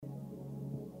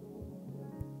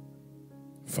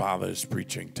Father, it's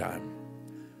preaching time.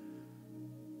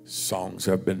 Song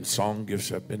gifts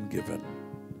have been given.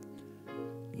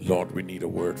 Lord, we need a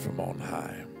word from on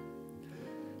high.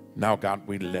 Now, God,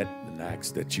 we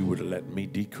ask that you would let me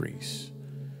decrease,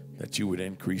 that you would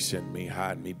increase in me,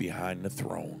 hide me behind the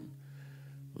throne.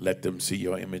 Let them see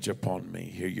your image upon me,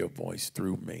 hear your voice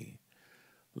through me.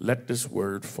 Let this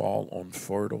word fall on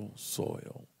fertile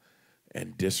soil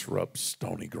and disrupt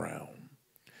stony ground.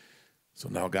 So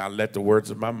now, God, let the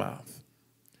words of my mouth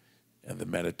and the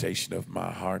meditation of my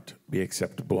heart be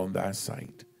acceptable in thy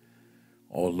sight.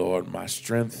 Oh, Lord, my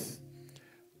strength.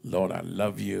 Lord, I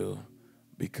love you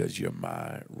because you're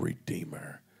my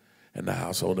Redeemer. And the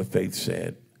household of faith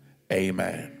said,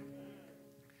 amen.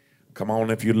 Come on,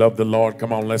 if you love the Lord,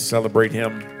 come on, let's celebrate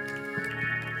him.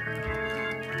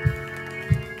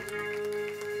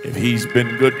 If he's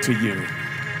been good to you,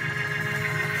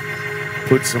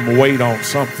 put some weight on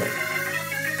something.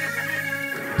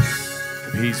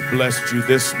 If he's blessed you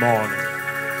this morning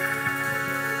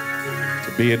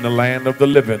to be in the land of the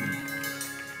living,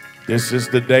 this is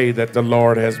the day that the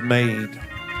Lord has made.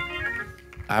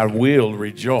 I will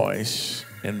rejoice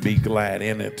and be glad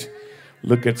in it.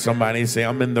 Look at somebody and say,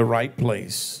 I'm in the right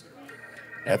place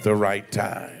at the right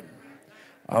time.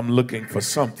 I'm looking for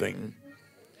something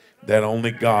that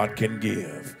only God can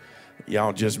give.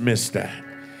 Y'all just missed that.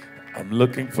 I'm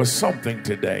looking for something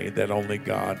today that only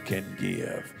God can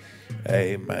give.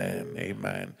 Amen.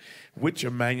 Amen. With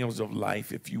your manuals of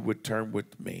life, if you would turn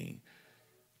with me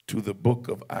to the book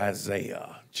of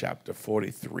Isaiah, chapter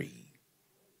 43.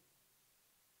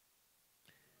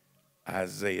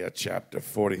 Isaiah chapter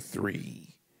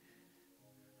 43.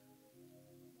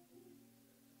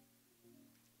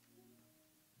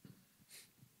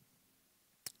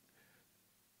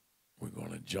 We're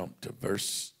going to jump to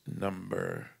verse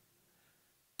number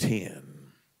 10.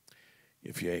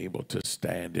 If you're able to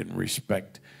stand in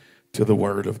respect to the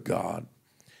word of God,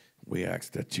 we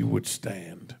ask that you would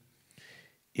stand.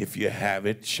 If you have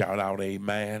it, shout out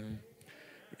amen.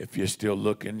 If you're still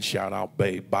looking, shout out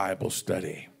Bible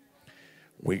study.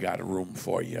 We got a room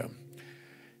for you.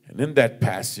 And in that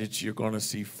passage, you're going to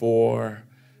see four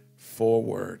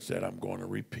words that I'm going to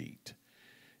repeat.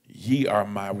 Ye are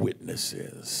my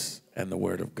witnesses. And the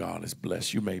word of God is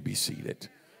blessed. You may be seated.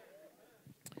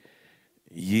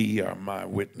 Ye are my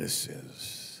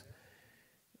witnesses.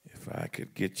 If I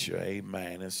could get your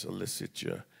amen and solicit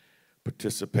your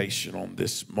participation on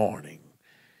this morning,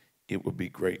 it would be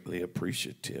greatly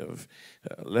appreciative.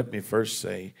 Let me first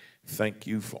say thank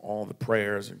you for all the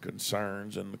prayers and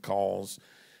concerns and the calls,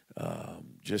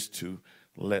 just to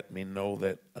let me know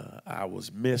that I was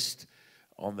missed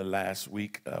on the last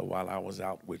week while I was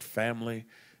out with family,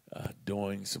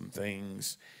 doing some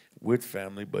things with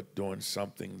family, but doing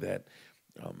something that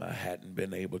I hadn't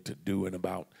been able to do in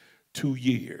about 2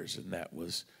 years, and that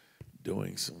was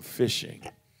doing some fishing.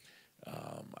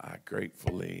 I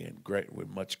gratefully and with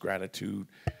much gratitude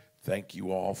thank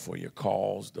you all for your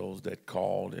calls, those that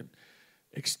called and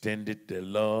extended their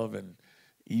love, and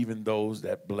even those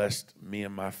that blessed me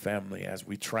and my family as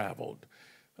we traveled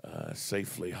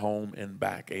safely home and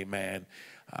back. Amen.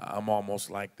 I'm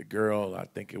almost like the girl, I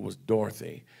think it was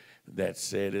Dorothy, that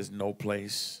said, there's no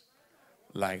place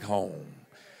like home.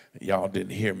 Y'all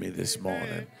didn't hear me this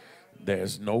morning.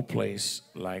 There's no place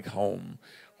like home.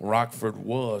 Rockford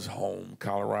was home.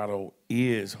 Colorado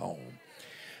is home.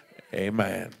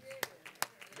 Amen.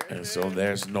 And so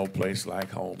there's no place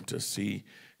like home to see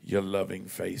your loving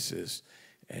faces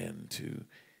and to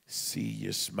see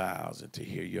your smiles and to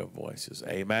hear your voices.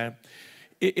 Amen.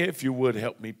 If you would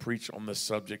help me preach on the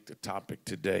subject, the topic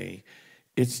today,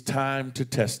 it's time to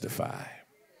testify.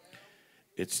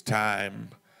 It's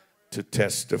time to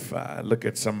testify. Look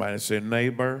at somebody and say,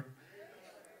 neighbor,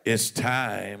 it's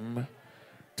time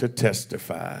to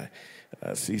testify.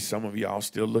 See, some of y'all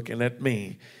still looking at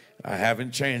me. I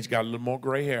haven't changed. Got a little more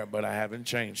gray hair, but I haven't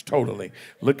changed totally.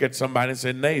 Look at somebody and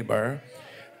say, neighbor,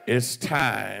 it's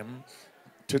time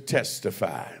to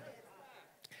testify.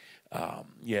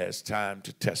 It's time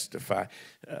to testify.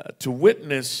 To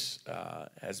witness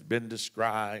has been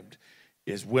described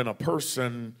is when a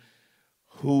person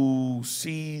who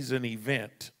sees an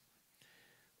event,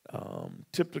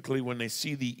 typically when they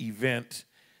see the event,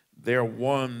 they're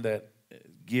one that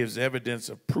gives evidence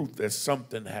of proof that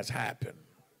something has happened.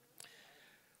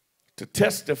 To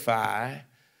testify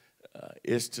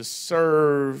is to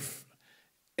serve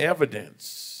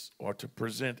evidence or to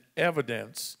present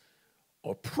evidence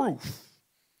or proof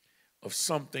of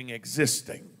something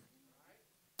existing.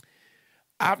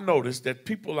 I've noticed that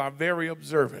people are very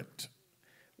observant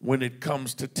when it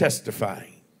comes to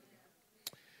testifying.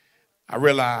 I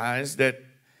realize that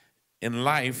In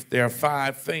life, there are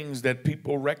 5 things that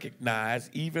people recognize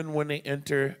even when they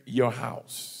enter your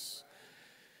house.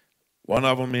 One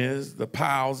of them is the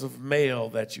piles of mail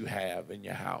that you have in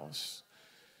your house.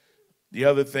 The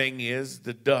other thing is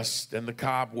the dust and the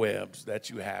cobwebs that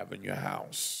you have in your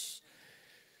house.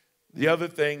 The other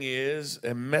thing is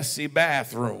a messy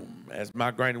bathroom, as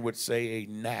my granny would say, a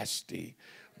nasty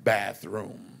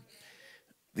bathroom.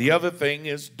 The other thing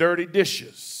is dirty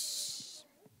dishes.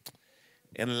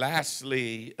 And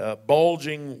lastly,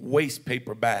 bulging waste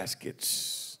paper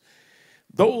baskets.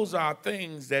 Those are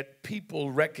things that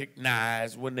people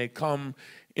recognize when they come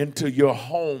into your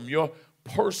home, your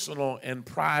personal and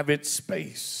private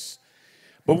space.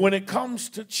 But when it comes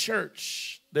to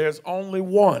church, there's only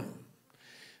one.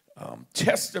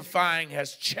 Testifying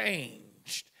has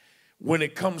changed when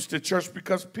it comes to church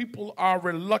because people are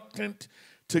reluctant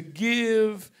to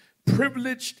give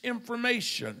privileged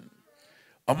information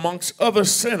amongst other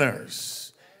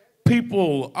sinners.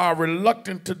 People are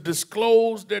reluctant to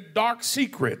disclose their dark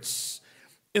secrets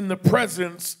in the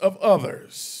presence of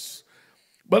others.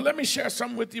 But let me share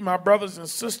something with you, my brothers and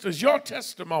sisters. Your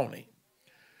testimony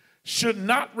should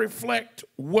not reflect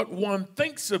what one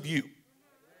thinks of you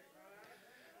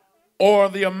or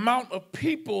the amount of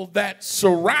people that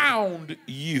surround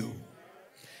you,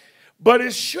 but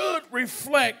it should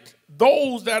reflect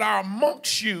those that are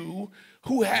amongst you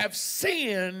who have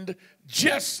sinned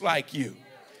just like you.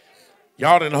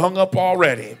 Y'all done hung up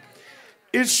already.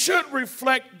 It should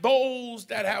reflect those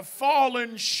that have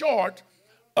fallen short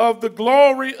of the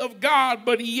glory of God,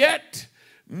 but yet,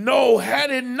 no, had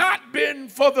it not been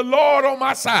for the Lord on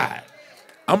my side,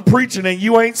 I'm preaching and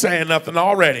you ain't saying nothing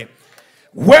already.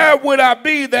 Where would I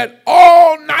be that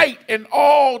all night and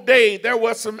all day there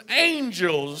were some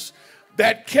angels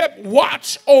that kept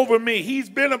watch over me? He's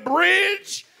been a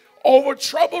bridge over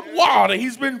troubled water.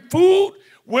 He's been food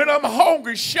when I'm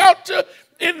hungry, shelter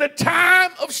in the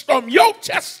time of storm. Your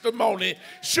testimony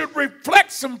should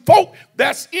reflect some folk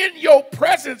that's in your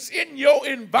presence, in your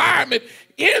environment,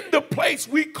 in the place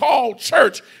we call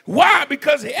church. Why?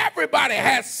 Because everybody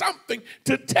has something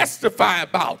to testify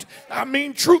about. I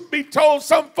mean, truth be told,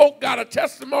 some folk got a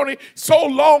testimony so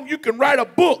long you can write a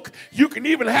book. You can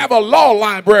even have a law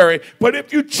library. But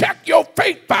if you check your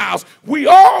faith files, we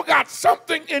all got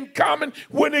something in common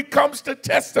when it comes to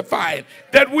testifying,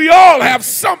 that we all have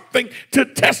something to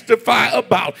testify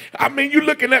about. I mean, you're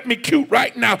looking at me cute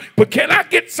right now, but can I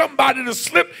get somebody to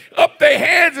slip up their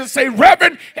hands and say,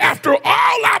 Reverend, after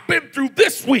all I've been through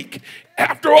this week,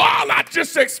 after all I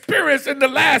just experienced in the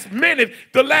last minute,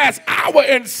 the last hour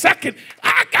and second,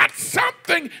 I got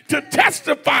something to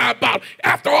testify about.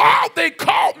 After all they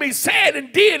called me, said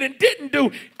and did and didn't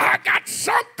do, I got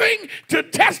something to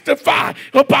testify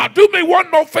about. Do me one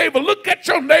more favor. Look at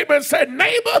your neighbor and say,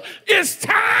 neighbor, it's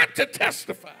time to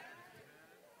testify.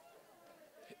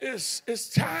 It's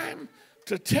time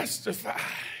to testify.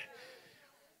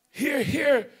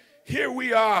 Here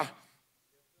we are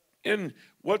in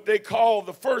what they call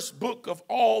the first book of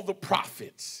all the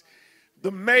prophets, the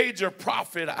major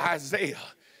prophet Isaiah.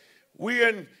 We're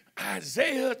in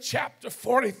Isaiah chapter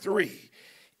 43,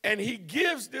 and he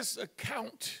gives this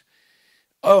account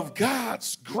of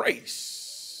God's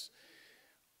grace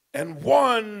and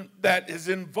one that is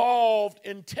involved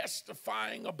in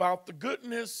testifying about the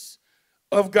goodness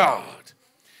of God.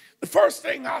 The first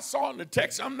thing I saw in the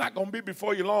text, I'm not going to be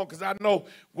before you long because I know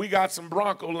we got some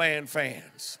Bronco Land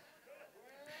fans.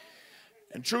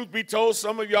 And truth be told,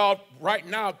 some of y'all right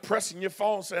now pressing your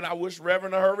phone saying, I wish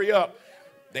Reverend to hurry up.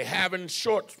 They're having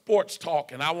short sports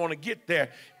talk, and I want to get there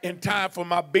in time for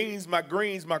my beans, my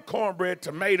greens, my cornbread,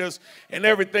 tomatoes, and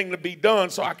everything to be done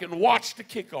so I can watch the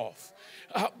kickoff.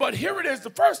 But here it is, the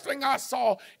first thing I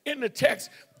saw in the text,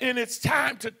 and it's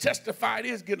time to testify. It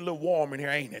is getting a little warm in here,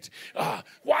 ain't it?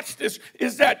 Watch this,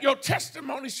 is that your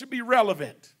testimony should be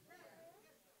relevant.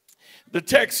 The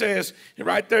text says,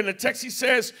 right there in the text, he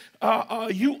says,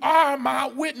 you are my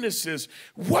witnesses.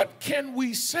 What can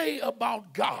we say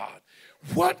about God?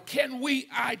 What can we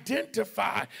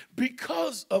identify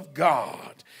because of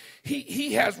God?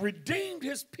 He has redeemed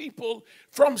his people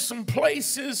from some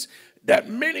places that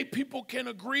many people can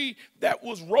agree that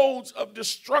was roads of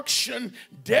destruction,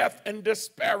 death, and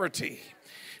disparity.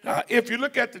 If you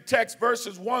look at the text,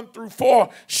 verses 1 through 4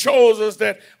 shows us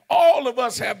that all of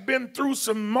us have been through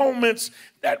some moments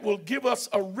that will give us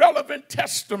a relevant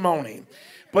testimony.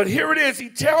 But here it is. He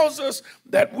tells us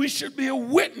that we should be a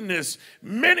witness.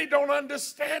 Many don't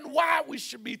understand why we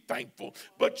should be thankful,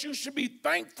 but you should be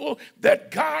thankful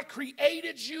that God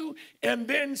created you and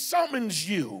then summons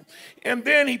you. And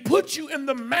then he put you in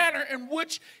the manner in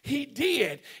which he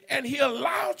did. And he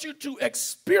allowed you to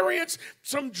experience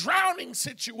some drowning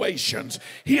situations.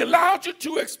 He allowed you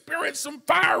to experience some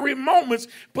fiery moments.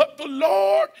 But the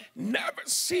Lord never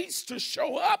ceased to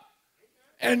show up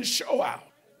and show out.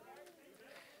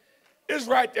 It's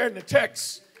right there in the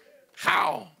text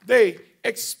how they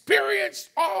experienced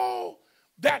all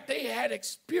that they had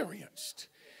experienced.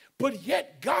 But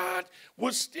yet God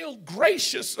was still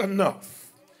gracious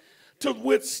enough to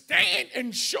withstand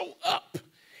and show up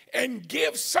and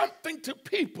give something to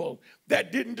people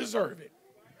that didn't deserve it.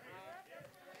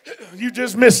 You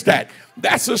just missed that.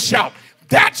 That's a shout.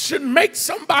 That should make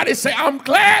somebody say, I'm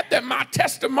glad that my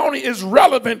testimony is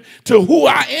relevant to who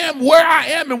I am, where I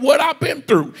am, and what I've been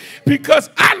through. Because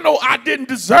I know I didn't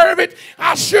deserve it.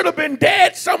 I should have been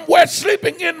dead somewhere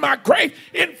sleeping in my grave.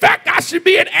 In fact, I should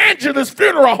be at Angela's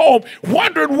funeral home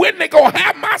wondering when they're going to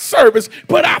have my service.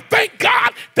 But I thank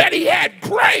God that he had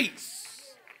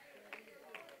grace.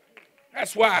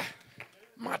 That's why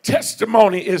my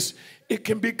testimony is, it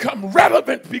can become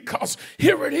relevant because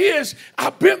here it is.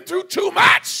 I've been through too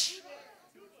much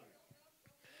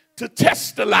to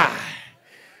test the lie.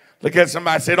 Look at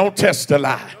somebody and say, don't test the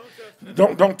lie.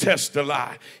 Don't test the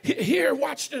lie. Here,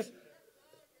 watch this.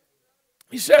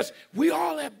 He says, we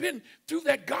all have been through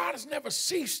that. God has never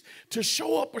ceased to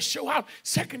show up or show out.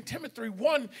 2 Timothy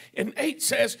 1:8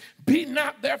 says, be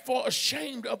not therefore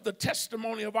ashamed of the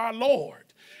testimony of our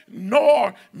Lord,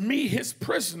 nor me his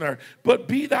prisoner, but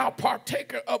be thou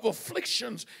partaker of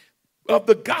afflictions of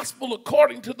the gospel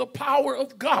according to the power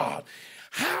of God.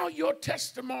 How your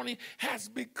testimony has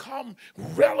become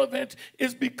relevant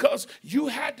is because you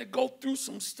had to go through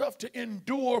some stuff to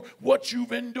endure what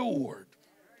you've endured.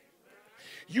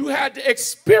 You had to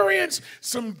experience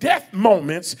some death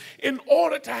moments in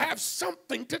order to have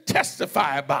something to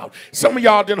testify about. Some of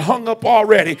y'all done hung up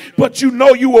already, but you know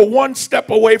you were one step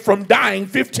away from dying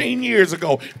 15 years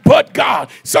ago. But God,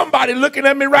 somebody looking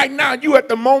at me right now, you at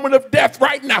the moment of death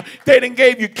right now. They done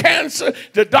gave you cancer.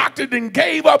 The doctor done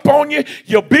gave up on you.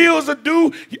 Your bills are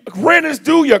due. Your rent is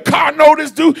due. Your car note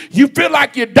is due. You feel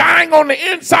like you're dying on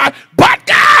the inside. But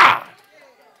God!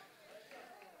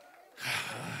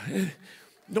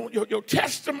 No, your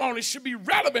testimony should be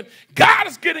relevant. God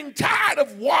is getting tired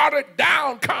of watered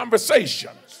down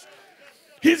conversations.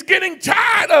 He's getting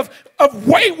tired of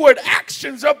wayward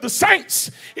actions of the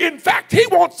saints. In fact, he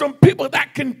wants some people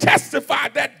that can testify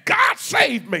that God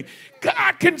saved me.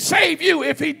 God can save you.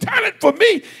 If he done it for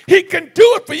me, he can do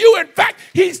it for you. In fact,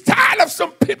 he's tired of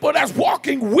some people that's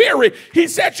walking weary. He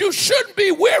said you shouldn't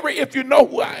be weary if you know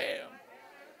who I am.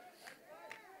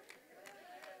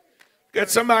 Get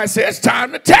somebody say it's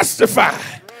time to testify.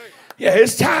 Yeah,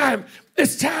 it's time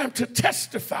to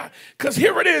testify. Because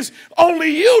here it is. Only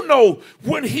you know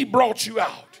when he brought you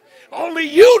out. Only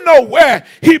you know where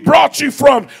he brought you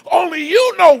from. Only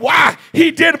you know why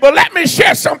he did it. But let me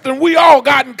share something we all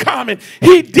got in common.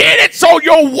 He did it so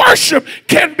your worship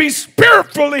can be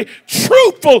spiritually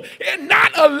truthful and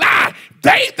not a lie.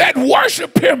 They that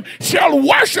worship him shall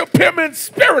worship him in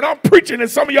spirit. I'm preaching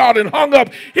and some of y'all done hung up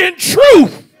in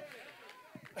truth.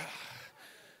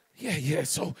 Yeah.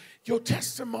 So your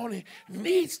testimony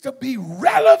needs to be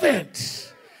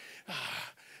relevant.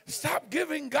 Stop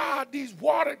giving God these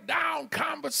watered down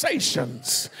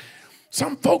conversations.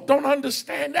 Some folk don't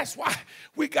understand. That's why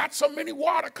we got so many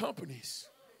water companies.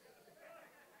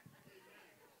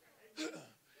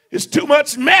 It's too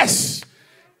much mess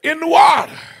in the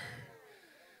water.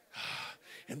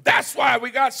 And that's why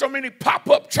we got so many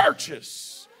pop-up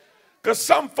churches. Because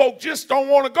some folk just don't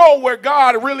want to go where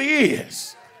God really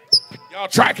is. Y'all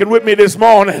tracking with me this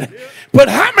morning. But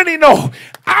how many know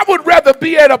I would rather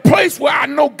be at a place where I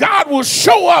know God will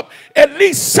show up at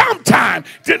least sometime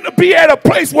than to be at a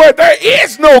place where there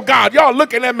is no God? Y'all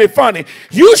looking at me funny.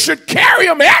 You should carry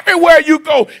him everywhere you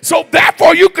go. So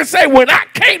therefore you can say, when I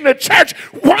came to church,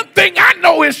 one thing I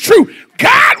know is true.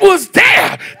 God was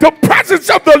there. The presence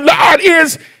of the Lord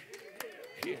is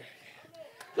here.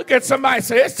 Look at somebody and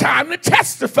say, it's time to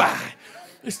testify.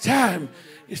 It's time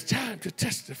to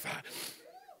testify.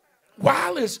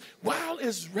 While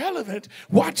is relevant,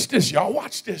 watch this, y'all,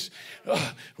 watch this.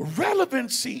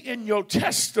 Relevancy in your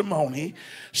testimony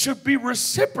should be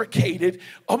reciprocated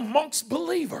amongst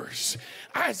believers.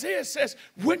 Isaiah says,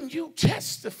 when you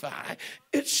testify,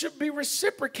 it should be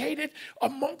reciprocated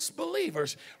amongst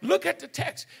believers. Look at the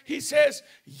text. He says,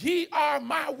 ye are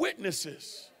my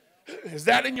witnesses. Is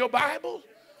that in your Bible?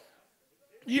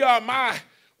 ye are my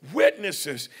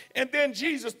witnesses. And then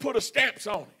Jesus put a stamp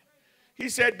on it. He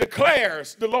said,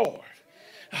 declares the Lord.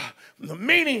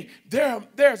 Meaning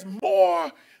there's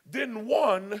more than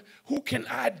one who can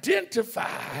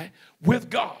identify with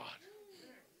God.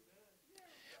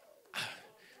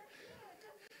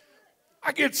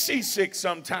 I get seasick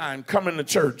sometimes coming to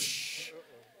church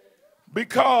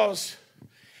because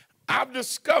I've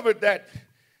discovered that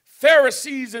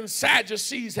Pharisees and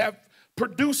Sadducees have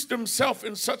produced themselves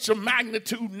in such a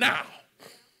magnitude now.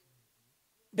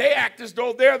 They act as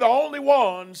though they're the only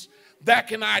ones that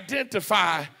can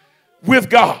identify with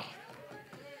God.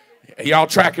 Y'all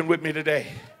tracking with me today?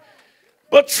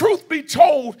 But truth be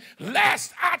told,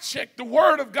 last I checked, the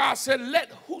word of God said,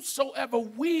 let whosoever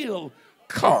will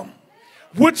come.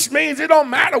 Which means it don't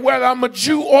matter whether I'm a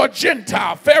Jew or a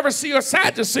Gentile, Pharisee or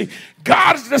Sadducee.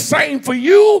 God is the same for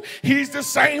you. He's the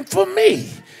same for me.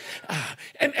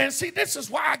 And see, this is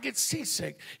why I get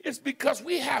seasick. It's because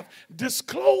we have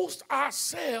disclosed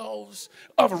ourselves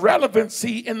of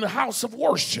relevancy in the house of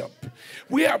worship.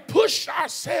 We have pushed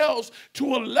ourselves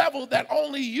to a level that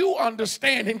only you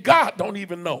understand and God don't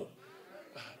even know.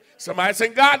 Somebody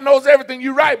saying God knows everything,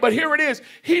 you're right, but here it is.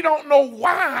 He don't know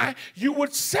why you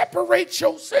would separate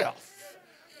yourself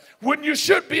when you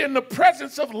should be in the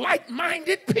presence of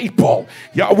like-minded people.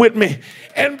 Y'all with me?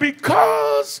 And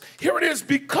because, here it is,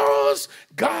 because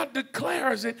God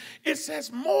declares it, it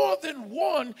says more than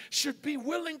one should be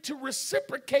willing to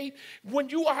reciprocate when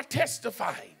you are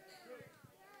testifying.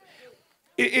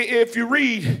 If you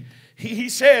read, he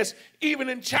says, even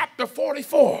in chapter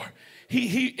 44,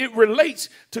 it relates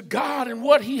to God and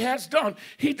what he has done.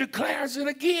 He declares it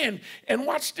again. And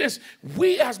watch this.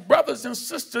 We as brothers and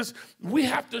sisters, we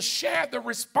have to share the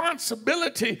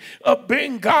responsibility of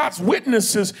being God's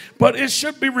witnesses, but it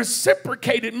should be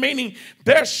reciprocated, meaning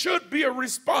there should be a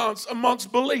response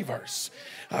amongst believers.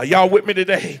 Y'all with me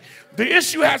today? The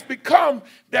issue has become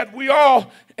that we all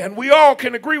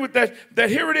can agree with that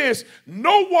here it is.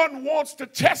 No one wants to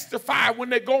testify when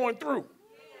they're going through.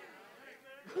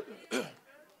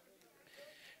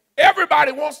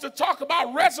 Everybody wants to talk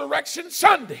about Resurrection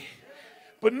Sunday,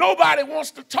 but nobody wants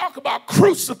to talk about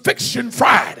Crucifixion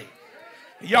Friday.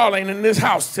 Y'all ain't in this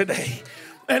house today.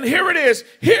 And here it is.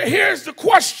 Here's the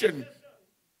question.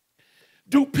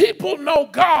 Do people know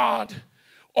God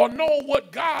or know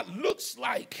what God looks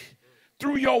like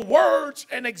through your words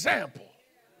and example?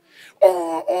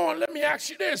 Or let me ask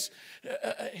you this.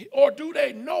 Or do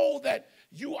they know that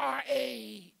you are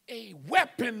a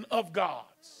weapon of God's?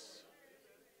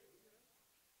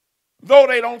 Though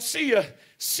they don't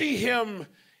see him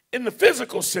in the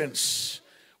physical sense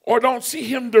or don't see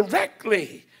him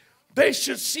directly, they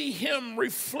should see him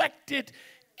reflected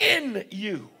in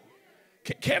you.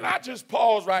 Can I just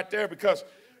pause right there because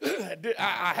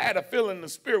I had a feeling the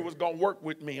Spirit was going to work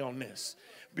with me on this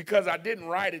because I didn't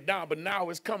write it down, but now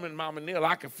it's coming, Mama Neal.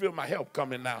 I can feel my help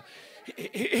coming now.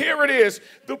 Here it is.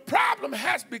 The problem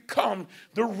has become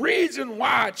the reason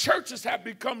why churches have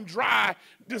become dry,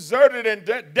 deserted,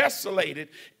 and desolated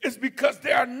is because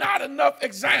there are not enough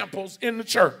examples in the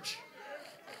church.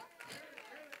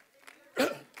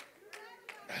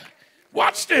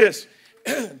 Watch this.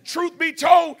 Truth be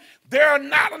told, there are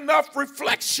not enough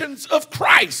reflections of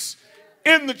Christ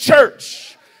in the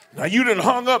church. Now, you done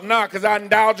hung up now because I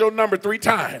dialed your number 3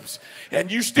 times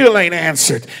and you still ain't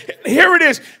answered. Here it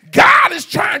is. God is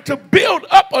trying to build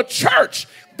up a church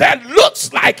that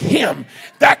looks like him,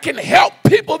 that can help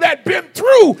people that been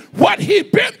through what he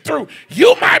been through.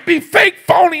 You might be fake,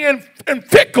 phony, and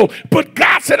fickle, but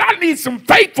God said, I need some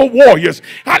faithful warriors.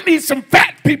 I need some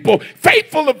fat people,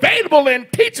 faithful, available,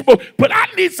 and teachable, but I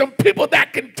need some people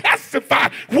that can testify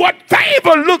what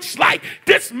favor looks like.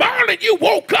 This morning you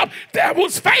woke up, there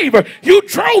was favor. You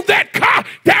drove that car,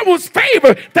 that was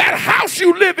favor. That house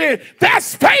you live in,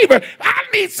 that's favor. I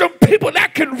need some people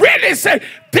that can really say,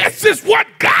 this is what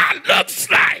God looks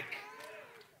like.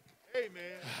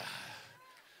 Amen.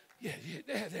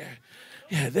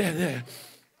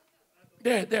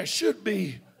 There should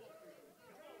be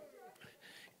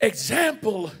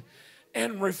example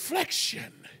and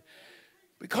reflection.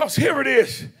 Because here it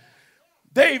is.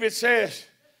 David says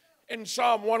in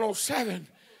Psalm 107,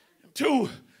 2,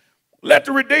 let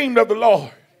the redeemed of the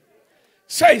Lord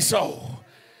say so,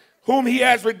 whom he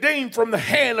has redeemed from the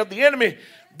hand of the enemy,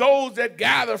 those that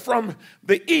gather from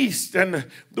the east and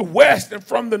the west and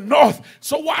from the north.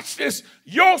 So watch this.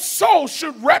 Your soul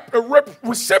should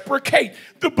reciprocate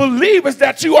the believers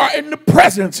that you are in the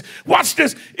presence. Watch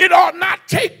this. It ought not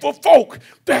take for folk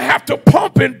to have to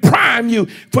pump and prime you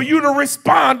for you to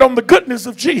respond on the goodness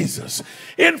of Jesus.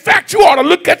 In fact, you ought to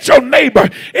look at your neighbor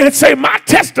and say, my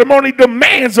testimony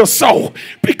demands a soul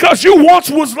because you once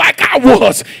was like I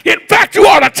was. In fact, you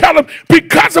ought to tell them,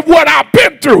 because of what I've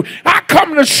been through, I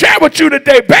come to share with you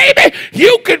today, baby.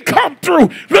 You can come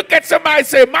through. Look at somebody and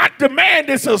say, my demand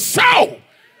is a soul.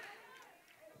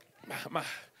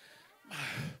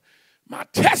 My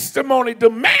testimony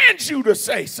demands you to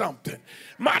say something.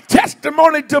 My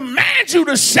testimony demands you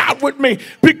to shout with me,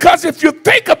 because if you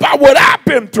think about what I've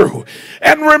been through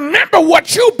and remember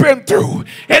what you've been through,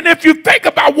 and if you think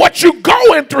about what you're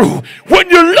going through, when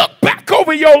you look back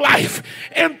over your life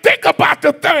and think about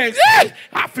the things,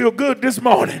 I feel good this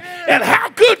morning, and how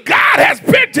good God has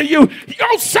been to you,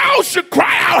 your soul should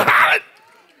cry out, hallelujah.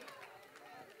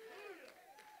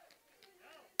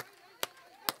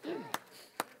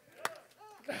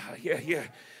 Yeah.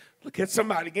 Look at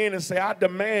somebody again and say, I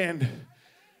demand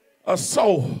a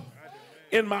soul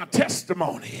in my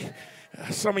testimony.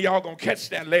 Some of y'all going to catch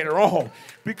that later on,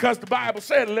 because the Bible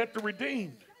said, let the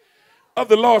redeemed of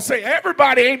the Lord say.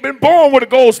 Everybody ain't been born with a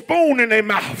gold spoon in their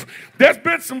mouth. There's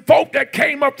been some folk that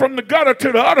came up from the gutter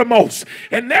to the uttermost.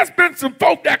 And there's been some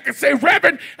folk that can say,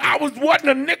 Reverend, I wasn't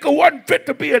a nickel, wasn't fit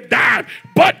to be a dime.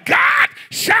 But God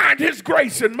shined his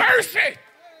grace and mercy.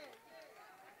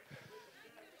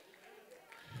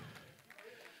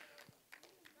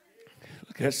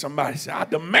 There's somebody say, I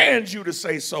demand you to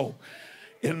say so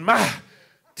in my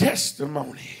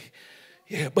testimony.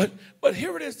 Yeah, but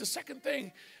here it is. The second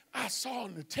thing I saw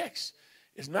in the text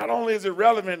is, not only is it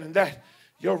relevant in that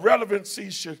your relevancy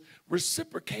should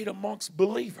reciprocate amongst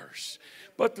believers,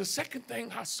 but the second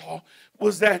thing I saw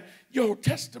was that your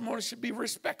testimony should be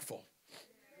respectful.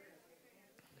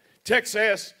 Text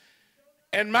says,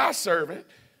 and my servant,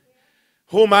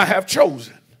 whom I have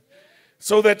chosen,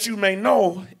 so that you may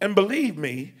know and believe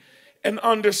me and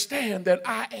understand that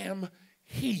I am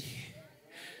he.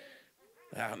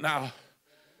 Now,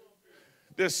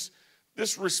 this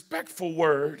respectful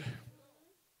word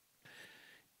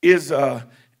is an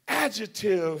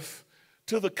adjective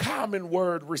to the common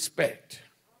word respect.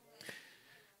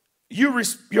 Your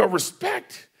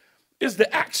respect is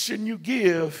the action you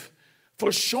give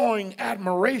for showing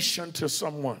admiration to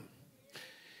someone.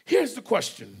 Here's the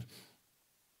question.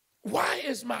 Why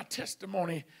is my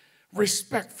testimony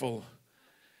respectful?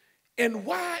 And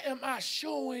why am I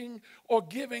showing or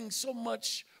giving so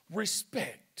much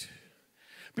respect?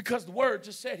 Because the word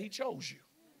just said he chose you.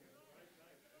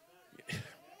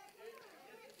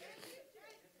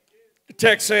 The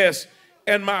text says,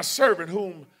 and my servant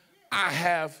whom I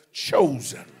have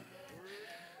chosen.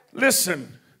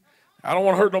 Listen, I don't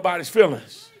want to hurt nobody's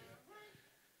feelings,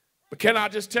 but can I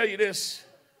just tell you this?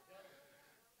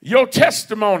 Your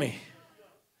testimony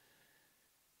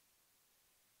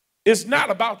is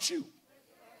not about you,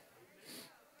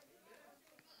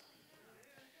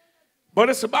 but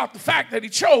it's about the fact that he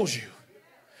chose you.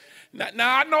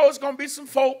 Now I know it's going to be some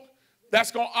folk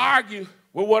that's going to argue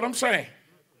with what I'm saying,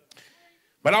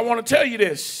 but I want to tell you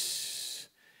this.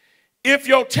 If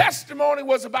your testimony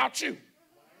was about you,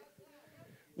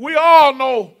 we all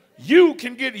know you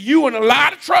can get you in a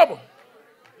lot of trouble.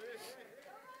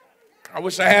 I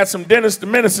wish I had some Dennis the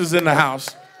Menaces in the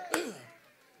house.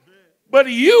 But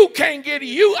you can't get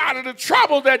you out of the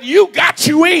trouble that you got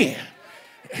you in.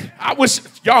 I wish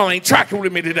y'all ain't tracking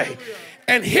with me today.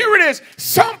 And here it is.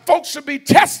 Some folks should be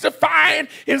testifying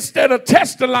instead of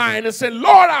testifying and say,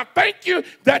 Lord, I thank you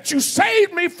that you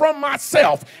saved me from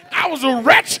myself. I was a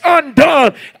wretch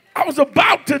undone. I was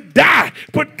about to die,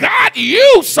 but God,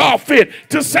 you saw fit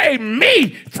to save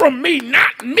me from me,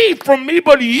 not me from me,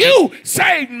 but you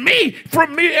saved me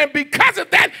from me. And because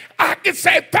of that, I can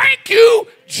say, thank you,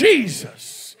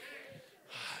 Jesus.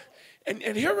 And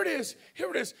here it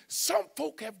is. Some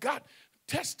folk have got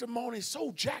testimony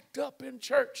so jacked up in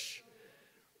church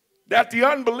that the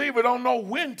unbeliever don't know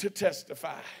when to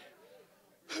testify.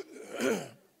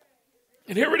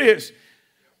 And here it is.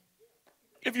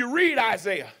 If you read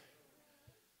Isaiah,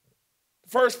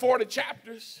 first 40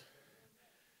 chapters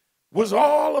was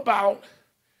all about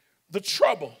the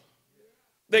trouble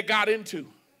they got into.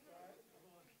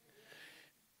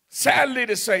 Sadly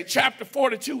to say, chapter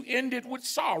 42 ended with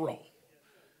sorrow.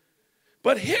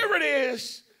 But here it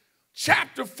is,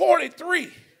 chapter 43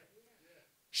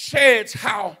 sheds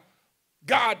how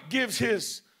God gives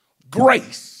his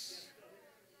grace.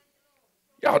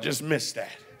 Y'all just missed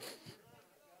that.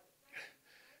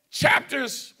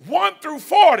 Chapters 1 through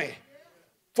 40,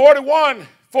 41,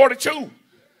 42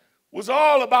 was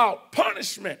all about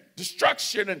punishment,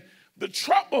 destruction, and the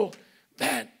trouble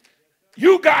that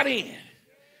you got in,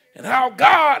 and how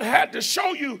God had to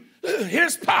show you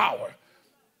his power.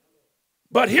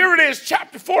 But here it is,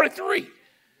 chapter 43.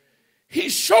 He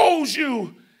shows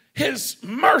you his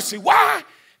mercy. Why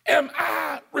am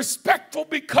I respectful?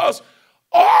 Because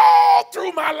all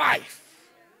through my life,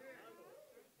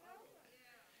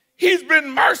 he's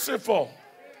been merciful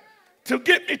to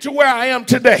get me to where I am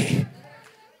today.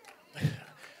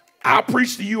 I'll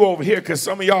preach to you over here because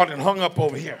some of y'all done hung up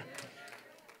over here.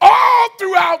 All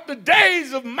throughout the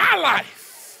days of my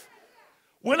life,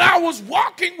 when I was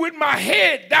walking with my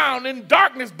head down in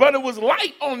darkness, but it was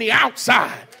light on the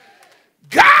outside,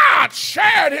 God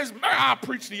shared his mercy. I'll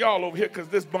preach to y'all over here because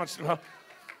this bunch,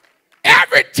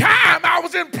 every time I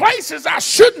was in places I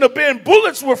shouldn't have been,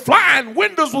 bullets were flying,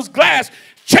 windows was glass,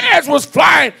 chairs was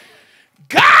flying.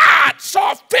 God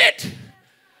saw fit.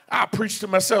 I preach to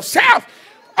myself, South,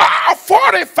 all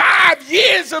 45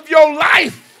 years of your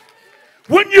life,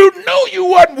 when you knew you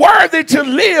weren't worthy to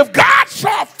live, God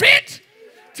saw fit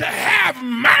to have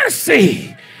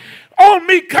mercy on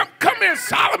me. Come in.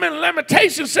 Solomon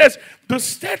Lamentations says, the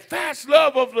steadfast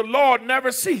love of the Lord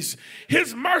never cease.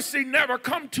 His mercy never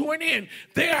come to an end.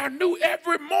 They are new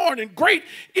every morning. Great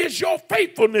is your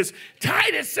faithfulness.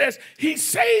 Titus says he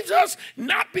saves us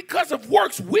not because of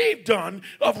works we've done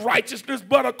of righteousness,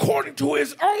 but according to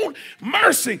his own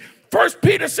mercy. 1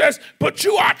 Peter says, but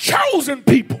you are chosen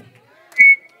people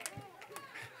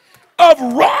of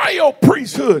royal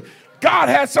priesthood. God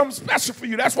has something special for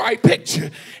you. That's why he picked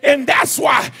you. And that's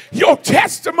why your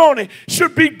testimony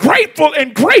should be grateful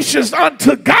and gracious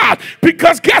unto God.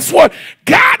 Because guess what?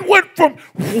 God went from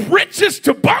riches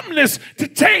to bumness to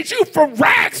change you from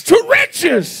rags to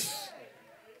riches.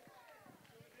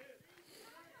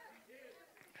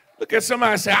 Look at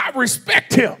somebody and say, I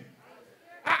respect him.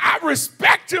 I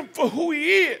respect him for who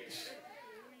he is.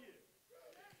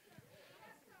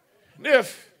 And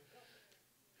if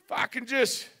I can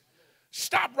just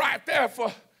stop right there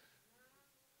for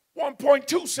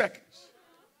 1.2 seconds.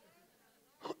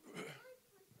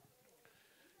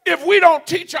 If we don't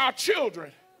teach our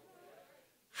children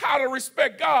how to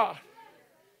respect God,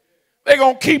 they're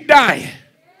going to keep dying.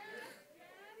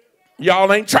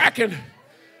 Y'all ain't tracking.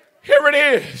 Here it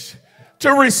is.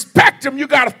 To respect him, you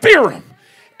got to fear him.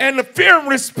 And to fear and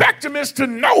respect him is to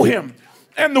know him.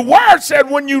 And the word said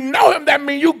when you know him, that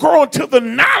means you grow into the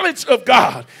knowledge of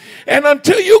God. And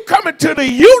until you come into the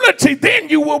unity, then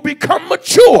you will become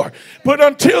mature. But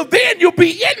until then, you'll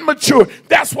be immature.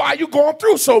 That's why you're going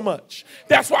through so much.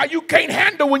 That's why you can't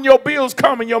handle when your bills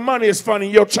come and your money is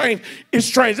funny, your change is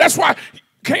strange. That's why you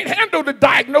can't handle the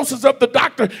diagnosis of the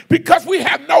doctor, because we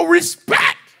have no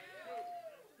respect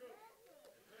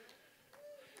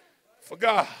for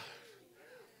God.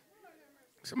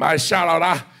 Somebody shout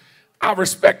out, I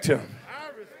respect him.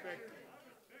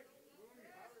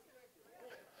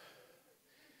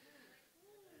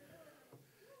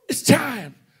 It's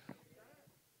time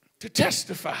to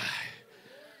testify,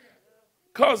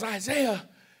 because Isaiah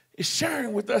is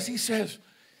sharing with us. He says,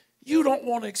 you don't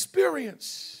want to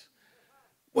experience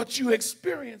what you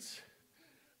experienced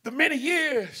the many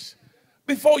years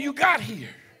before you got here.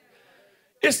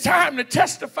 It's time to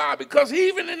testify, because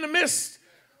even in the midst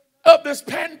of this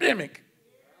pandemic,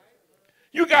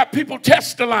 you got people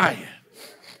testifying,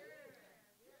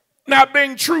 not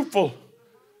being truthful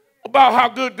about how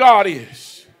good God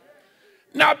is,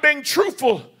 not being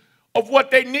truthful of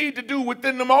what they need to do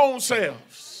within their own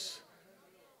selves.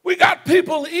 We got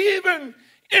people even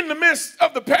in the midst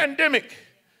of the pandemic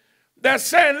that's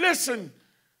saying, listen,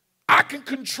 I can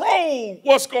control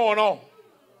what's going on.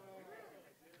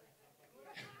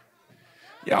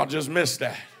 Y'all just missed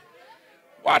that.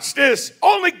 Watch this.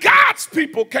 Only God's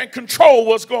people can control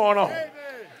what's going on.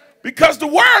 Because the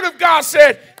word of God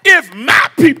said, if my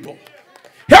people,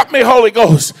 help me Holy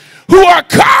Ghost, who are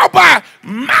called by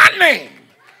my name,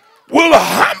 will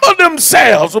humble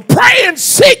themselves, will pray and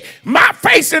seek my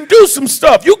face and do some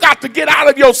stuff. You got to get out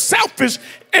of your selfish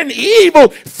and evil,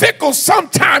 fickle,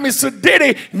 sometimes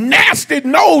sedity, nasty,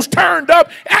 nose turned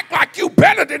up, act like you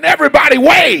better than everybody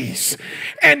ways.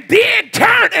 And then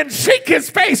turn and seek his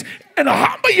face and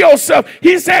humble yourself.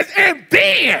 He says, and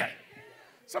then,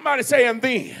 somebody say, and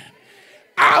then,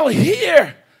 I'll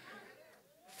hear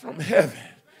from heaven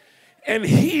and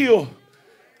heal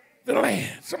the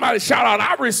land. Somebody shout out,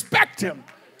 I respect him.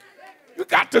 You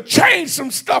got to change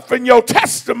some stuff in your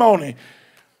testimony,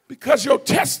 because your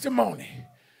testimony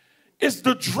is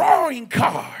the drawing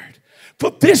card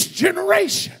for this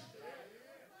generation.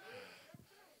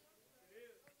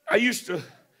 I used to,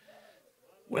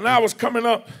 when I was coming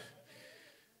up,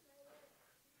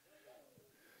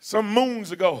 some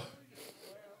moons ago.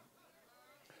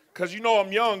 Because you know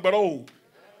I'm young but old.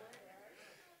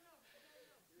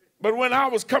 But when I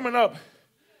was coming up,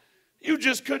 you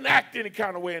just couldn't act any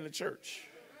kind of way in the church.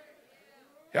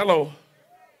 Hello.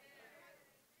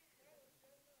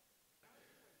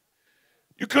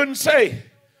 You couldn't say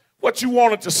what you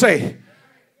wanted to say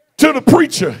to the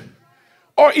preacher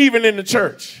or even in the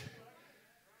church.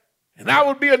 And I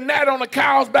would be a gnat on the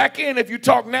cow's back end if you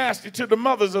talk nasty to the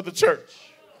mothers of the church.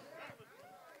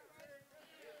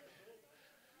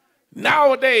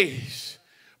 Nowadays,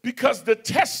 because the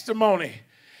testimony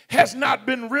has not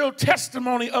been real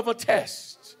testimony of a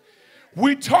test,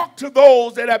 we talk to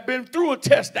those that have been through a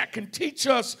test that can teach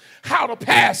us how to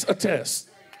pass a test.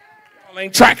 Y'all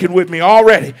ain't tracking with me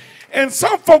already. And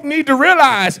some folk need to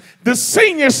realize the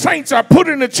senior saints are put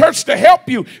in the church to help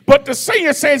you, but the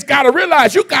senior saints got to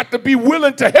realize you got to be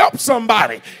willing to help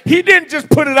somebody. He didn't just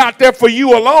put it out there for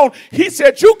you alone. He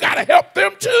said you got to help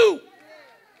them too.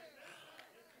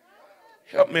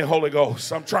 Help me, Holy Ghost.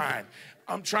 I'm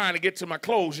trying to get to my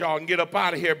clothes, y'all, and get up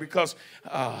out of here because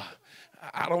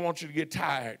I don't want you to get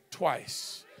tired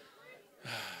twice.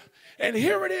 And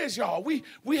here it is, y'all.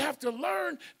 We have to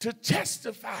learn to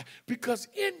testify, because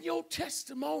in your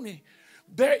testimony,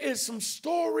 there is some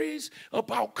stories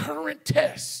about current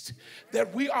tests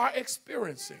that we are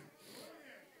experiencing.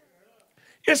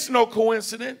 It's no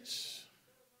coincidence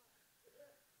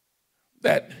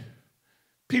that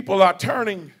people are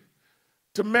turning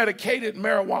to medicated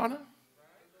marijuana.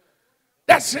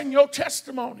 That's in your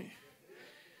testimony.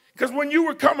 Because when you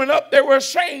were coming up, they were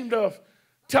ashamed of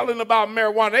telling about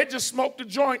marijuana. They just smoked a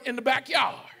joint in the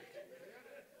backyard.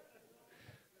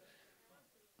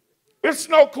 It's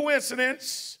no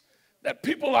coincidence that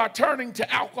people are turning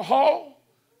to alcohol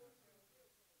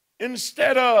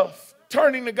instead of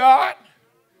turning to God.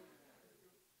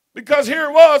 Because here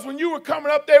it was, when you were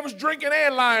coming up, they was drinking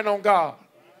and lying on God.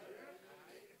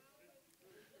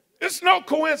 It's no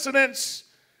coincidence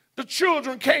the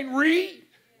children can't read.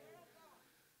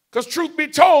 Because truth be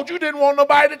told, you didn't want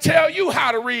nobody to tell you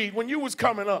how to read when you was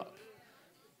coming up.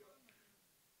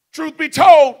 Truth be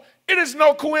told, it is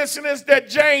no coincidence that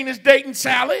Jane is dating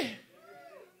Sally,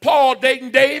 Paul dating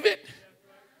David.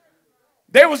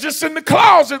 They was just in the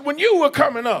closet when you were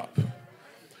coming up.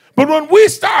 But when we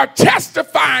start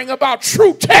testifying about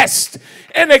true tests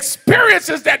and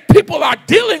experiences that people are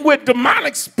dealing with,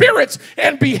 demonic spirits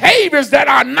and behaviors that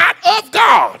are not of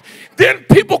God, then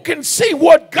people can see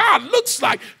what God looks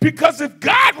like. Because if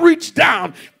God reached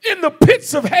down in the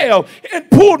pits of hell and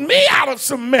pulled me out of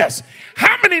some mess,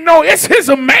 how many know it's his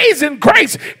amazing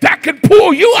grace that can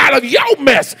pull you out of your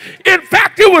mess? In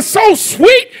fact, it was so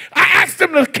sweet, I asked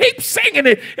him to keep singing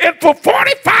it. And for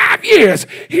 45 years,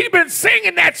 he's been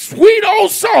singing that sweet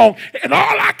old song. And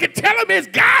all I can tell him is,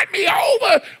 guide me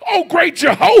over, oh great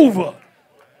Jehovah.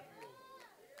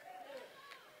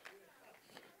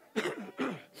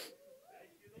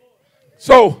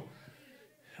 So,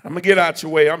 I'm going to get out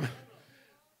your way.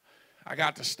 I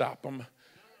got to stop. I'm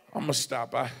going to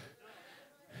stop.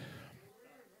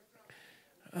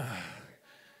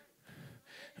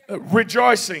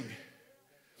 Rejoicing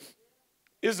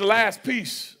is the last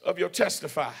piece of your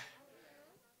testify.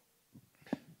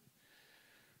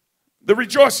 The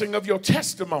rejoicing of your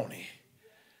testimony.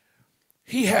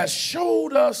 He has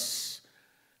showed us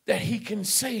that he can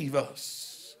save us.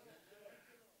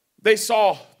 They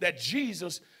saw that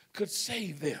Jesus could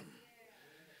save them.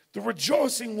 The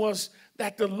rejoicing was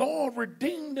that the Lord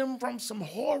redeemed them from some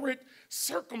horrid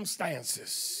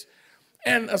circumstances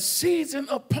and a season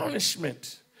of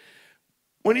punishment.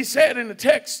 When he said in the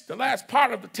text, the last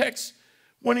part of the text,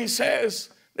 when he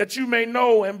says that you may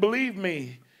know and believe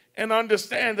me and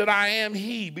understand that I am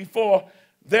he. Before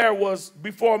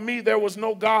me there was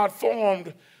no God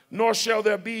formed, nor shall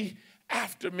there be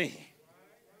after me.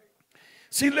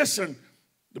 See, listen,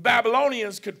 the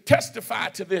Babylonians could testify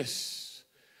to this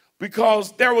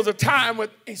because there was a time when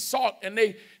they sought and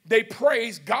they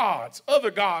praised gods, other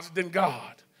gods than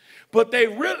God. But they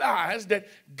realized that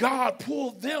God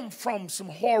pulled them from some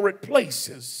horrid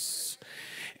places.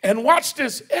 And watch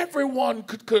this, everyone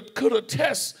could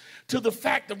attest to the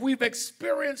fact that we've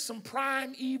experienced some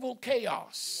primeval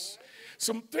chaos.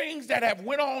 Some things that have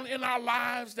went on in our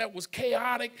lives that was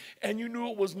chaotic, and you knew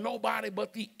it was nobody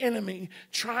but the enemy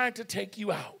trying to take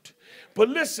you out. But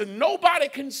listen, nobody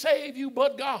can save you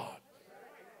but God.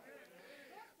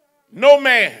 No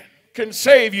man can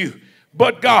save you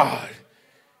but God.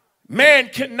 Man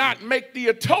cannot make the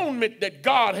atonement that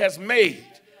God has made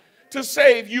to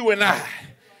save you and I.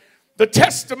 The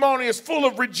testimony is full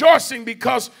of rejoicing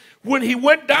because when he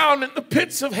went down in the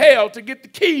pits of hell to get the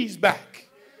keys back,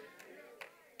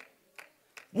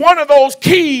 one of those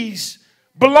keys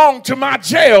belonged to my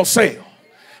jail cell.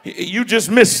 You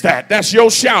just missed that. That's your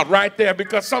shout right there,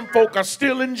 because some folk are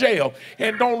still in jail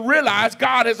and don't realize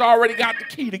God has already got the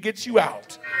key to get you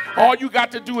out. All you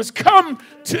got to do is come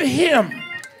to him.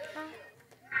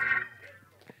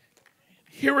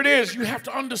 Here it is. You have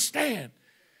to understand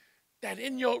that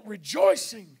in your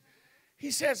rejoicing,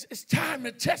 he says it's time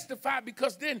to testify,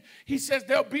 because then he says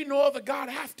there'll be no other God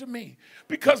after me.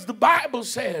 Because the Bible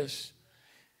says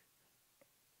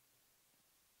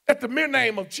at the mere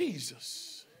name of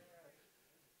Jesus,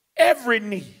 every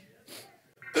knee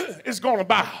is going to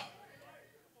bow,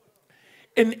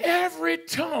 and every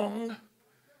tongue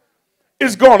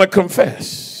is going to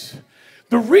confess.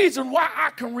 The reason why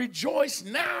I can rejoice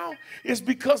now is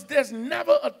because there's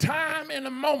never a time and a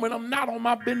moment I'm not on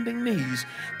my bending knees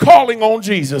calling on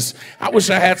Jesus. I wish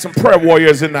I had some prayer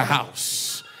warriors in the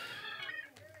house.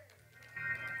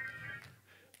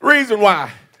 Reason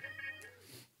why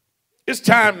it's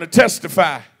time to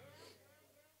testify.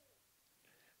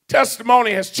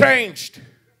 Testimony has changed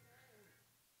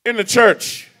in the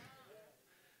church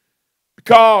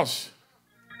because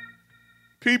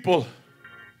people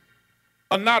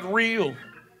are not real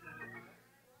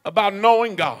about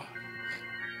knowing God.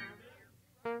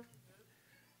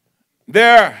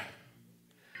 There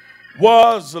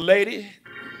was a lady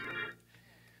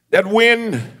that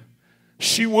when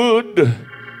she would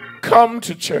come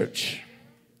to church,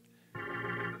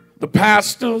 the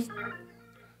pastor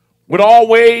would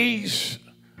always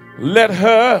let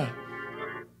her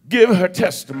give her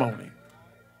testimony.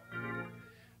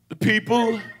 The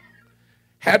people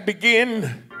had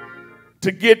begun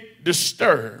to get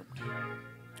disturbed,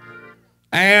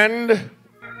 and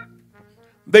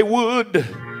they would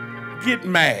get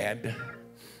mad.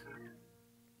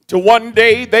 Till one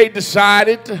day they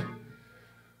decided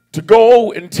to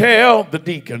go and tell the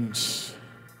deacons,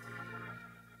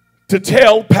 to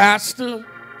tell pastor,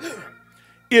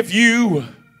 if you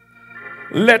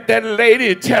let that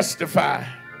lady testify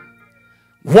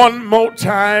one more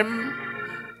time,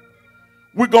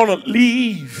 we're going to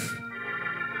leave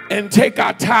and take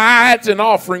our tithes and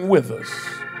offering with us,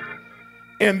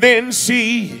 and then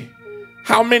see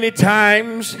how many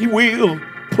times he will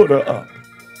put her up.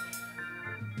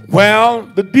 Well,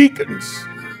 the deacons,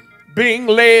 being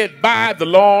led by the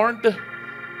Lord,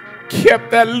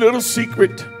 kept that little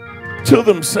secret to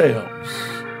themselves.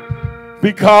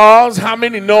 Because how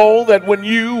many know that when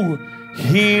you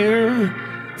hear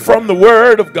from the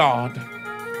word of God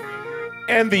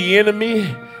and the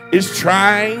enemy is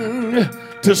trying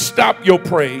to stop your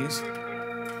praise,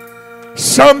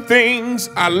 some things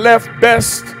are left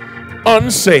best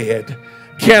unsaid?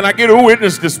 Can I get a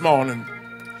witness this morning?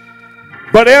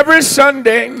 But every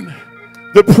Sunday,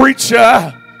 the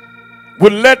preacher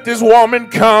would let this woman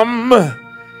come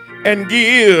and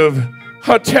give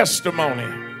her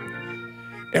testimony.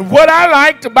 And what I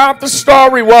liked about the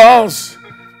story was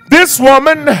this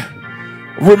woman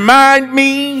reminded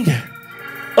me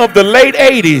of the late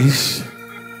 80s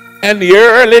and the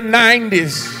early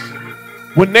 90s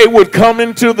when they would come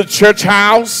into the church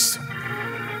house.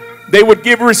 They would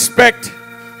give respect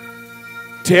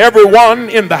to everyone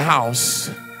in the house.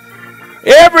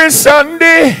 Every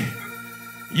Sunday,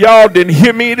 y'all didn't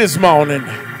hear me this morning.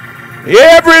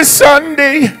 Every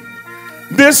Sunday,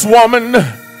 this woman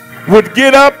would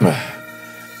get up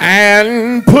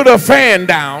and put her fan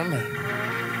down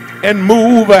and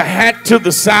move her hat to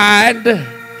the side.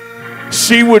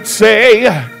 She would say,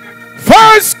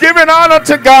 first giving honor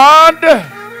to God,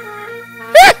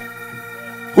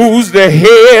 who's the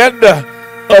head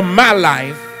of my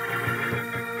life.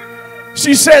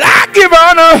 She said, I give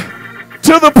honor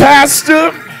to the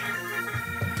pastor.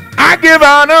 I give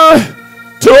honor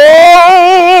to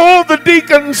all the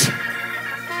deacons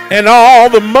and all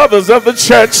the mothers of the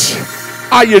church.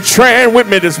 Are you trying with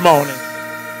me this morning?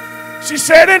 She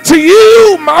said, and to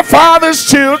you, my father's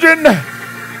children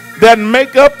that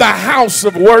make up the house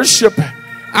of worship,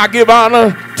 I give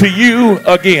honor to you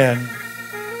again.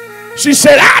 She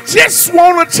said, I just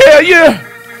want to tell you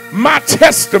my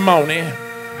testimony.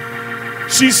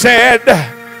 She said,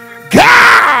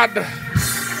 God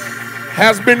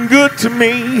has been good to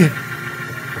me.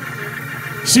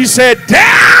 She said,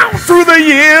 down through the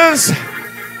years,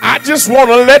 I just want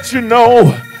to let you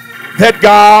know that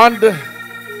God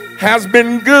has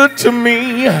been good to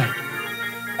me.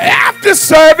 After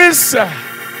service,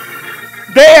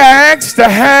 they asked to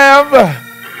have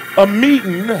a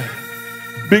meeting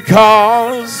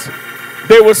because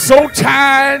they were so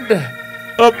tired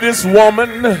of this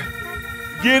woman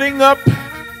getting up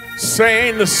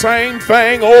saying the same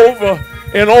thing over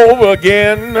and over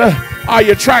again. Are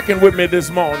you tracking with me this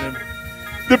morning?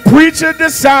 The preacher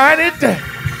decided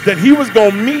that he was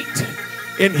going to meet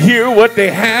and hear what they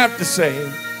have to say.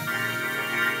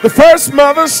 The first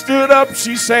mother stood up.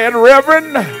 She said,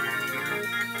 Reverend,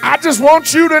 I just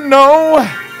want you to know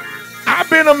I've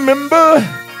been a member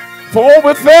for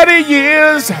over 30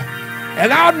 years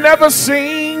and I've never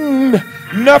seen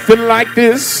nothing like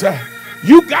this.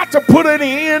 You got to put an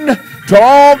end to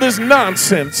all this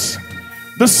nonsense.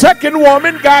 The second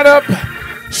woman got up.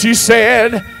 She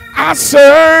said, I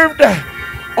served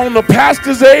on the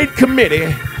Pastor's Aid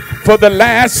Committee for the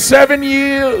last 7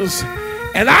 years,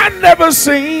 and I've never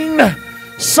seen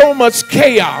so much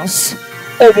chaos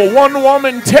over one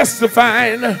woman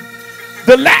testifying.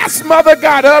 The last mother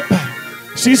got up.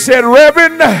 She said,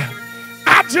 Reverend,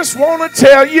 I just want to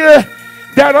tell you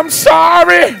that I'm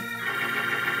sorry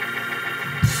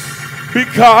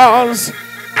because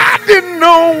I didn't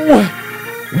know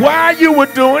why you were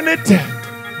doing it,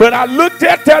 but I looked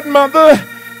at that mother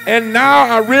and now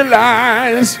I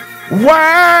realize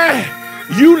why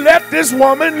you let this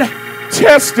woman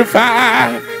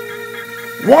testify.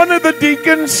 One of the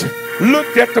deacons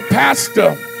looked at the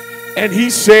pastor and he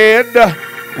said,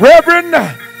 Reverend,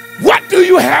 what do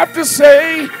you have to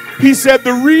say? He said,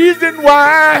 the reason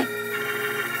why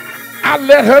I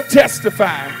let her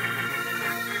testify,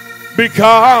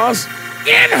 because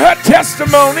in her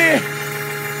testimony,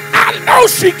 I know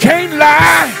she can't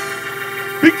lie,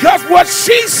 because what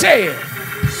she said,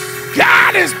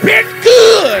 God has been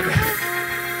good.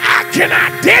 I can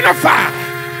identify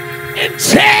and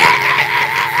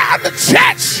tell the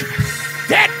church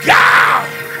that God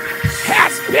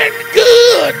has been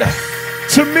good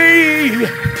to me.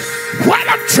 What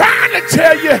I'm trying to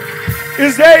tell you,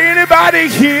 is there anybody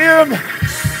here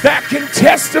that can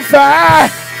testify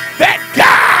that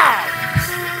God,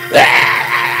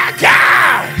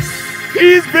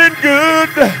 He's been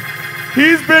good.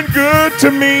 He's been good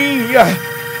to me.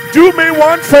 Do me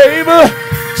one favor.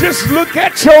 Just look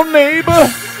at your neighbor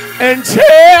and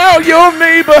tell your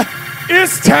neighbor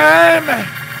it's time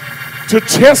to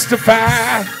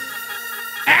testify.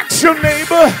 Ask your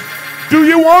neighbor, do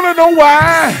you want to know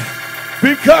why?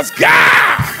 Because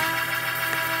God,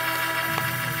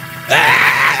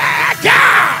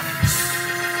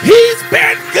 He's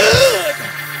been good.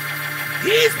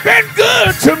 He's been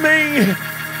good to me.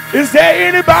 Is there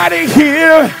anybody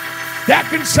here that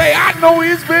can say, I know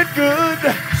He's been good?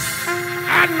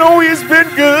 I know He's been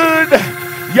good.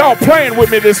 Y'all playing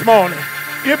with me this morning.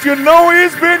 If you know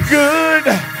He's been good,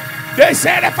 they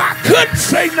said if I couldn't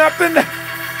say nothing,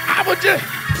 I would just.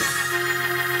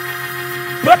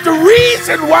 But the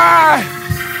reason why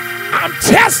I'm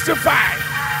testifying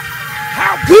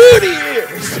how good He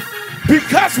is,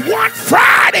 because one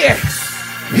Friday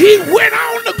He went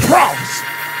on the cross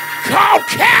called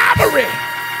Calvary.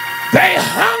 They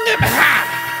hung Him high.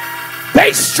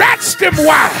 They stretched Him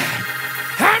wide.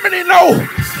 How many know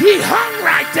He hung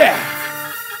right there?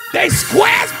 They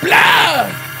squeezed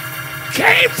blood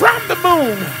came from the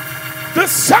moon. The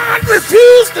sun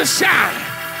refused to shine.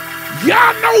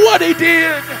 Y'all know what He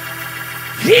did?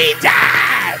 He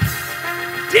died.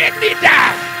 Didn't He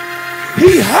die?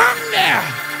 He hung there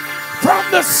from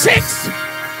the 6th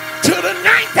to the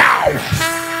 9th hour.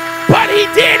 But He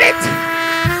did it.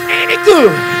 Ain't it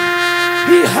good?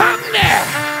 He hung there.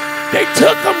 They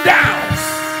took Him down,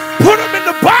 put Him in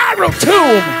the borrowed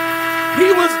tomb.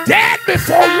 He was dead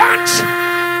before lunch.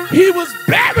 He was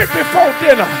buried before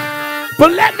dinner.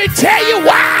 But let me tell you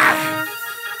why.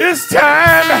 It's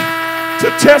time to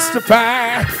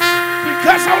testify.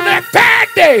 Because on that third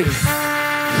day,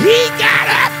 He got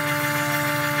up.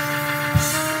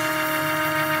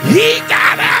 He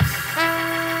got up.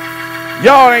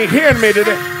 Y'all ain't hearing me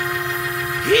today.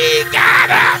 He got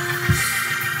up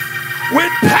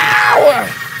with power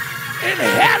in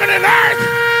heaven and earth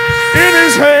in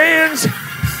His hands.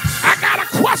 I got a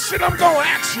question I'm going to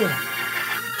ask you.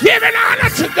 Giving honor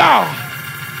to God,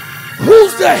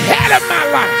 who's the head of my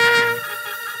life,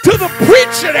 to the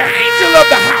preacher, the angel of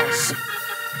the house,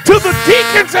 to the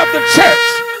deacons of the church,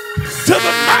 to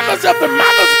the mothers of the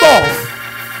mother's board,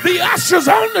 the ushers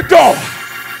on the door,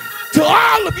 to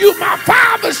all of you, my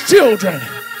Father's children.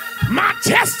 My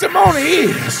testimony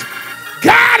is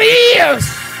God is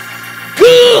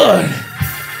good.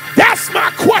 That's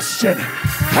my question.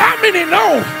 How many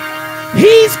know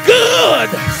He's good?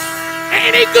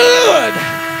 Ain't He good?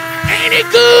 Ain't He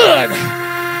good?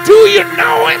 Do you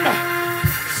know Him?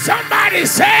 Somebody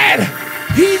said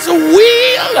He's a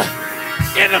wheel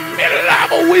in the middle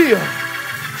of a wheel.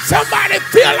 Somebody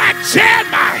feel like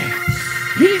Jeremiah.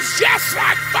 He's just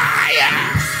like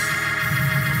fire.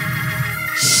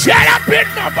 shut up in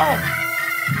my bones.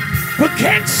 But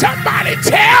can somebody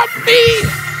tell me,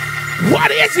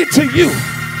 what is it to you?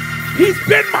 He's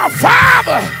been my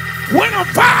father when I'm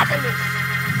fatherless.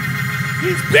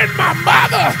 He's been my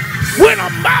mother when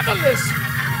I'm motherless.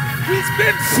 He's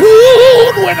been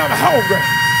food when I'm hungry.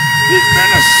 He's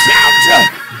been a shelter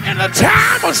in a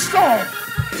time of storm.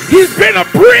 He's been a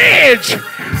bridge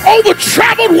over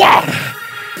troubled water.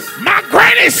 My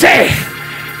granny said,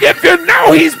 if you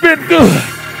know he's been good,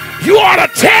 you ought to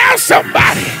tell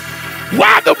somebody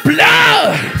why the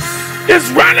blood is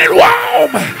running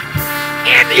warm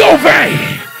in your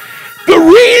vein. The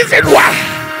reason why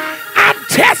I'm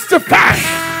testifying,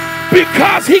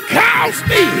 because he calls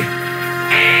me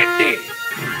Andy.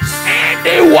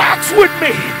 Andy walks with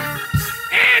me.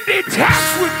 Andy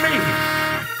talks with me.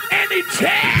 And he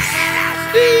tells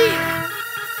me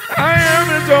I am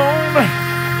his own.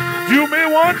 Do me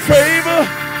one favor.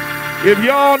 If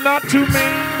y'all not too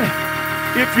mean,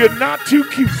 if you're not too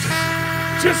cute,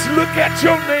 just look at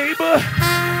your neighbor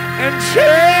and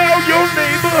tell your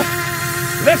neighbor.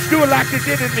 Let's do it like they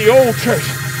did in the old church.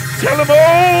 Tell them,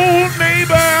 oh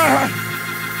neighbor,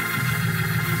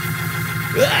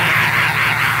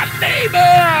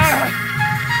 neighbor,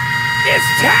 it's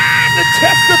time to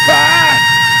testify.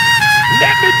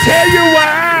 Let me tell you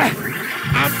why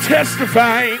I'm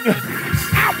testifying.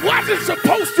 I wasn't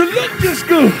supposed to look this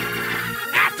good.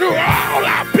 After all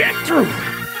I've been through,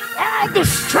 all the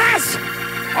stress,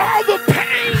 all the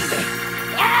pain,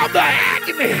 all the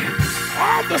agony,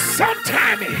 all the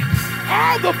sometiming,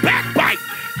 all the backbiting,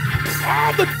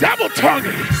 all the double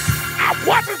tonguing. I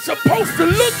wasn't supposed to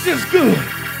look this good,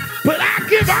 but I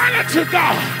give honor to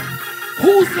God,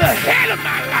 who's the head of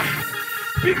my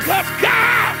life, because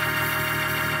God,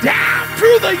 down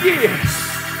through the years,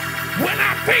 when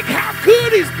I think how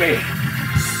good he's been,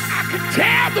 I can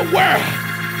tell the world,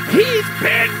 he's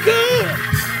been good.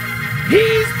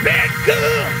 He's been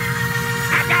good.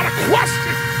 I got a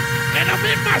question, and I'm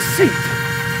in my seat.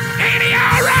 Ain't he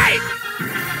all right?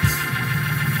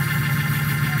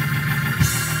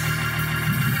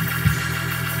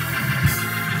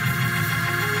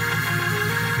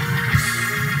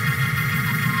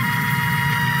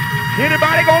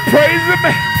 Anybody gonna praise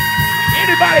him?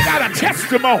 Anybody got a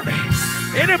testimony?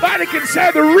 Anybody can say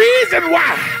the reason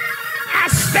why I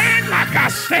stand like I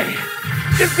stand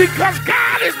is because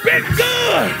God has been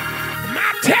good.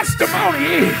 My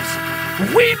testimony is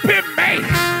weeping may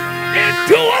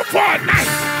endure for a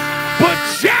night, but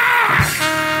joy,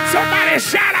 somebody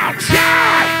shout out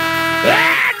joy.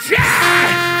 That joy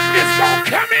is gonna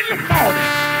come in the morning.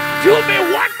 Do me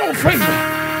one more favor.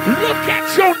 Look at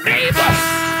your neighbor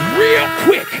real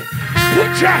quick.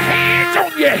 Put your hands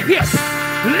on your hip.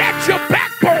 Let your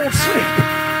backbone slip.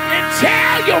 And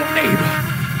tell your neighbor,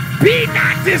 be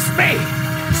not dismayed.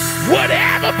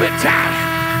 Whatever betide.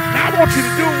 Now I want you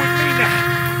to do it with me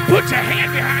now. Put your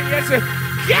hand behind you and say,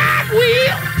 God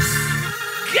will.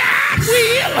 God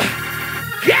will.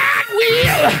 God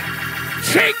will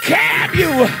take care of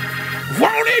you.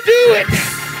 Won't he do it?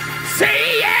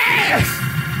 Say yeah.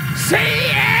 Say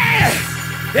yeah.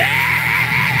 Yeah.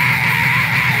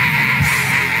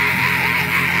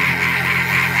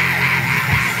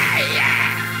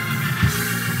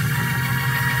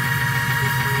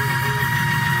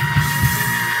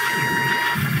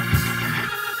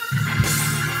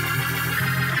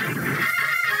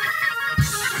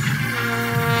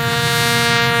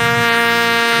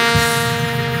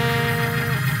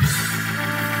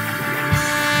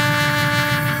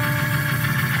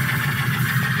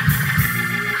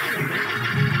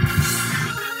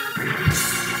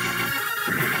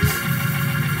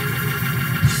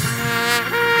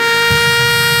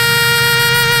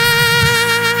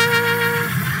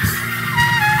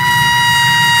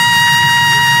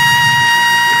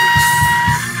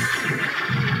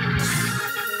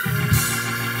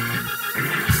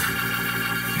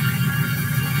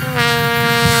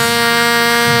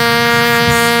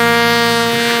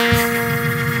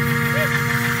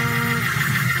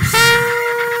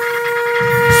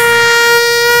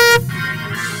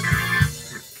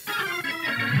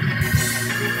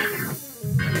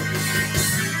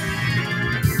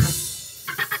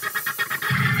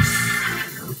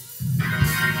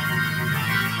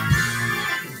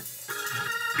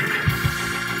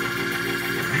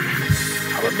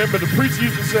 Remember the preacher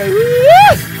used to say, woo!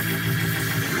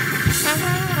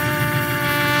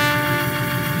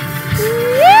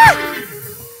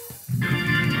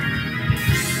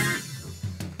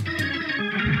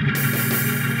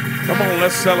 Come on,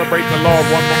 let's celebrate the Lord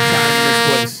one more time in this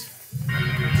place.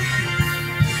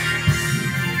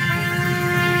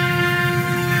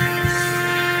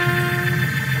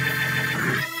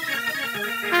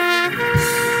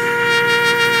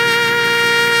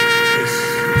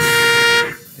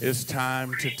 It's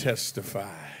time to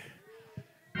testify.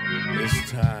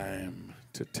 It's time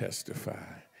to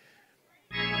testify.